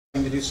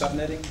to do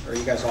subnetting? Or are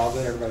you guys all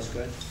good? Everybody's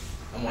good?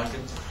 I'm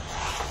watching.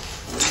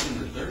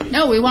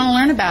 No, we want to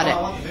learn about I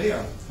it. want the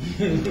video.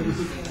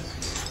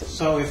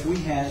 So if we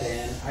had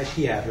an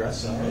IP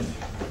address of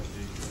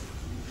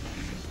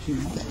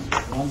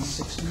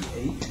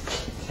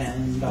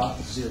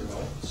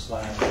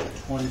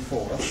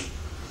 168.10.0/24,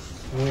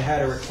 and we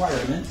had a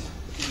requirement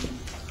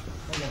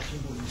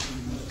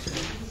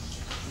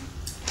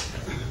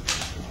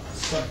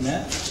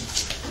subnet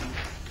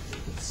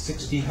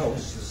 60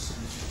 hosts,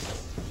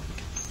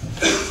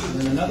 and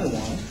then another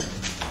one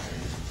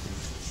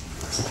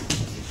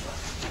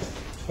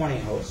 20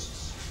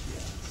 hosts,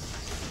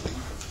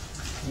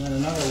 and then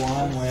another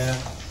one with,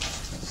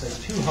 let's say,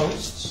 2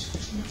 hosts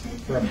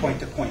for a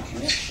point-to-point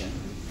connection.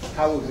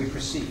 How would we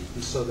proceed?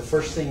 And so the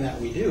first thing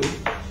that we do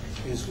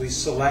is we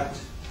select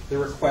the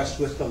request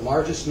with the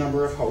largest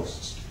number of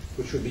hosts,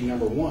 which would be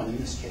number 1 in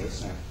this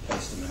case, and I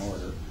placed them in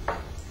order.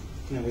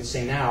 And then we'd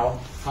say, now,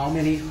 how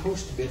many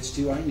host bits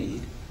do I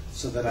need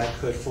so that I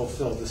could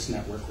fulfill this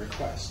network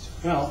request?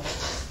 Well,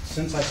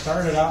 since I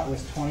started out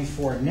with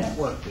 24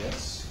 network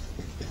bits,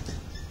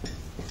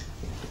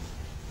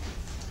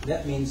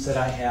 that means that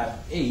I have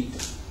 8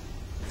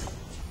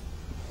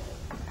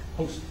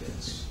 host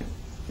bits.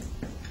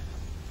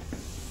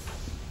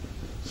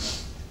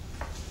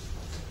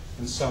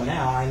 And so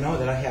now I know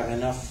that I have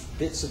enough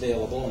bits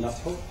available,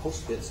 enough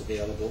host bits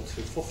available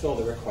to fulfill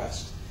the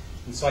request.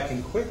 And so I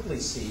can quickly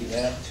see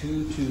that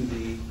 2 to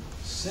the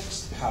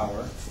 6th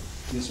power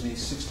gives me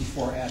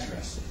 64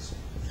 addresses,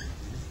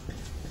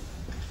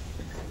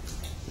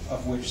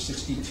 of which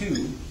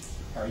 62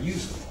 are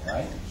usable,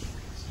 right?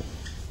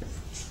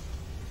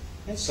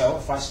 And so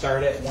if I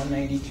start at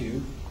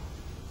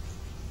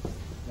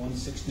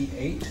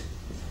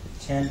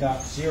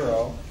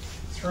 192.168.10.0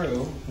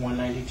 through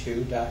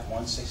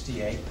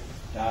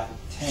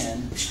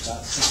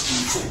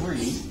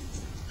 192.168.10.63,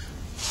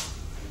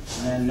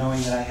 and then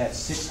knowing that I had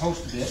 6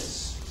 host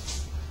bits,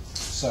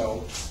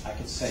 so I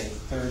could say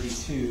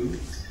 32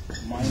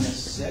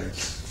 minus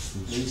 6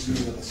 leaves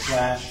me with a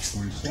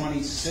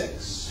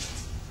 /26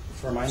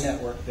 for my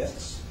network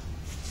bits.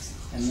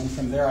 And then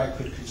from there I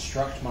could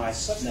construct my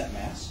subnet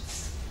mask.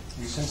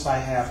 And since I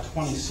have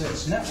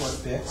 26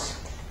 network bits,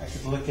 I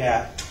could look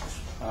at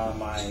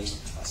my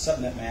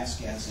subnet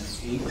mask as an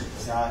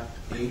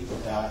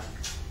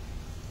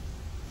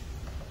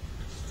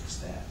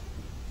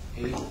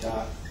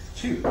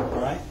 8.2,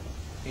 right?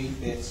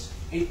 8 bits,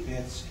 8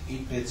 bits,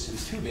 8 bits, and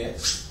 2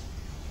 bits.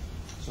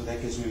 So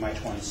that gives me my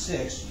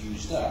 26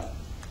 used up.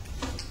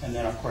 And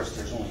then of course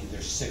there's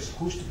 6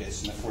 host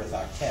bits in the 4th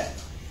octet.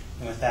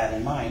 And with that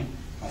in mind,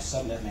 my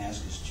subnet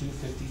mask is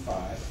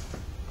 255,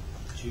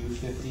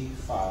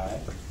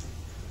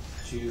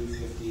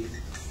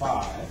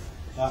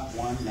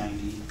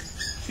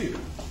 255.192.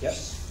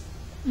 Yes?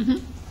 Mm-hmm.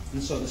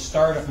 And so the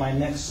start of my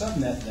next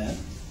subnet then,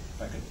 if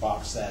I could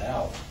box that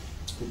out,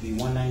 would be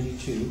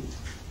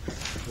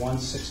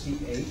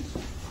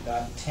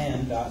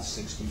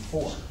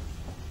 192.168.10.64.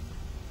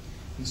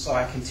 And so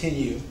I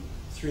continue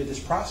through this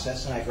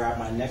process and I grab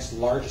my next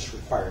largest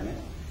requirement,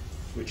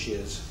 which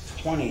is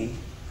 20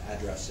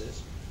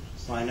 addresses.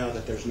 So I know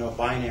that there's no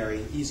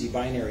easy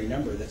binary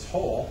number that's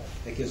whole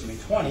that gives me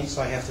 20,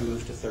 so I have to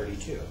move to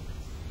 32.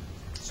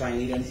 So I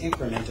need an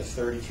increment of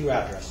 32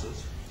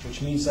 addresses,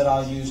 which means that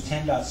I'll use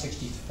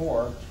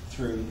 10.64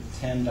 through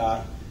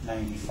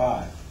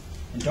 10.95.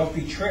 And don't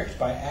be tricked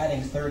by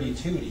adding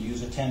 32 to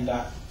use a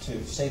to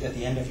say that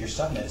the end of your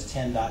subnet is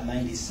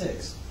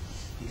 10.96,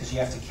 because you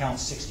have to count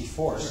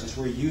 64 since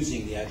we're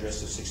using the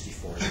address of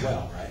 64 as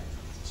well, right?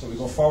 So we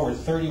go forward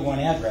 31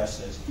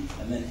 addresses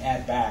and then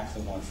add back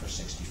the one for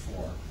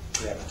 64.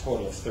 We have a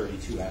total of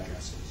 32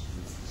 addresses.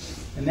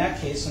 In that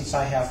case, since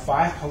I have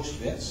 5 host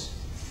bits,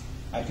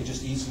 I could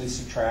just easily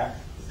subtract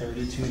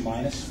 32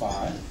 minus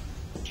 5.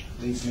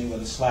 Leaves me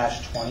with a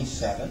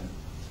 /27,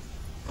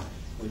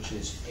 which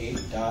is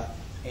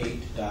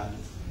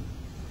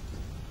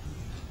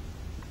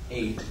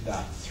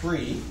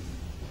 8.8.8.3.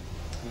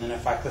 And then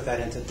if I put that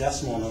into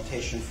decimal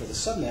notation for the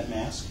subnet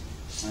mask,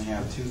 I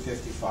have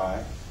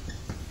 255,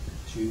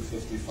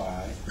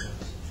 255,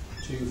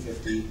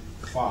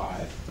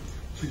 255,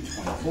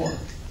 224.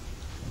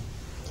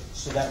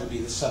 So that would be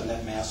the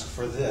subnet mask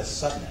for this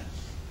subnet.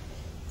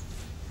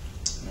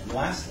 And then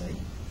lastly,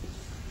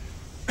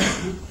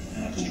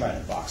 and I'll just try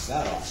to box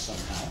that off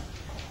somehow,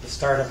 the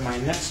start of my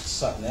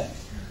next subnet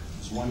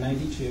is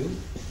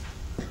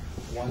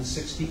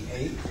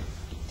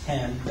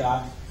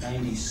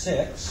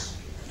 192.168.10.96.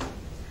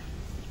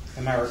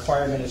 And my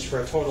requirement is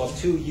for a total of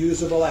 2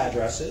 usable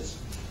addresses.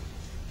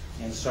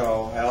 And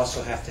so I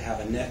also have to have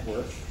a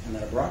network and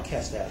then a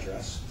broadcast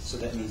address. So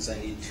that means I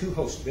need 2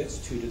 host bits,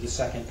 2 to the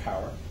 2nd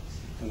power.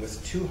 And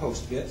with 2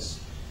 host bits,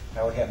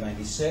 I would have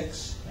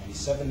 96,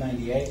 97,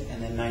 98,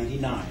 and then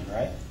 99,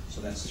 right?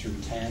 So that's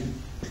through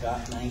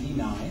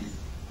 10.99.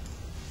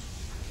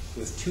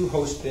 With 2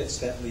 host bits,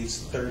 that leaves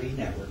 30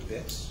 network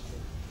bits.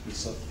 And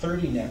so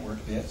 30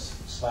 network bits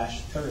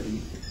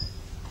 /30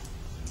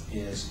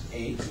 is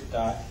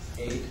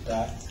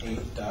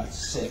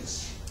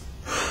 8.8.8.6.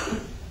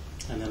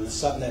 And then the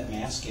subnet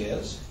mask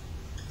is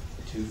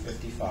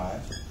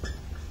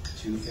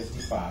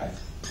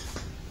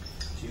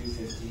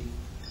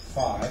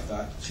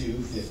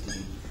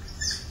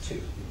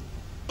 255.255.252.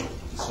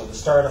 So the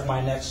start of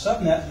my next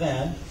subnet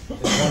then is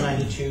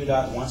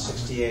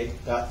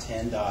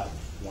 192.168.10.100.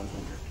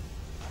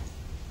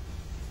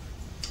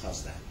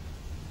 How's that?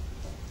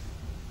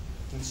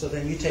 And so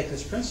then you take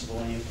this principle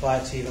and you apply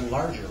it to even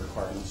larger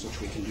requirements, which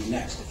we can do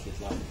next if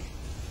you'd like.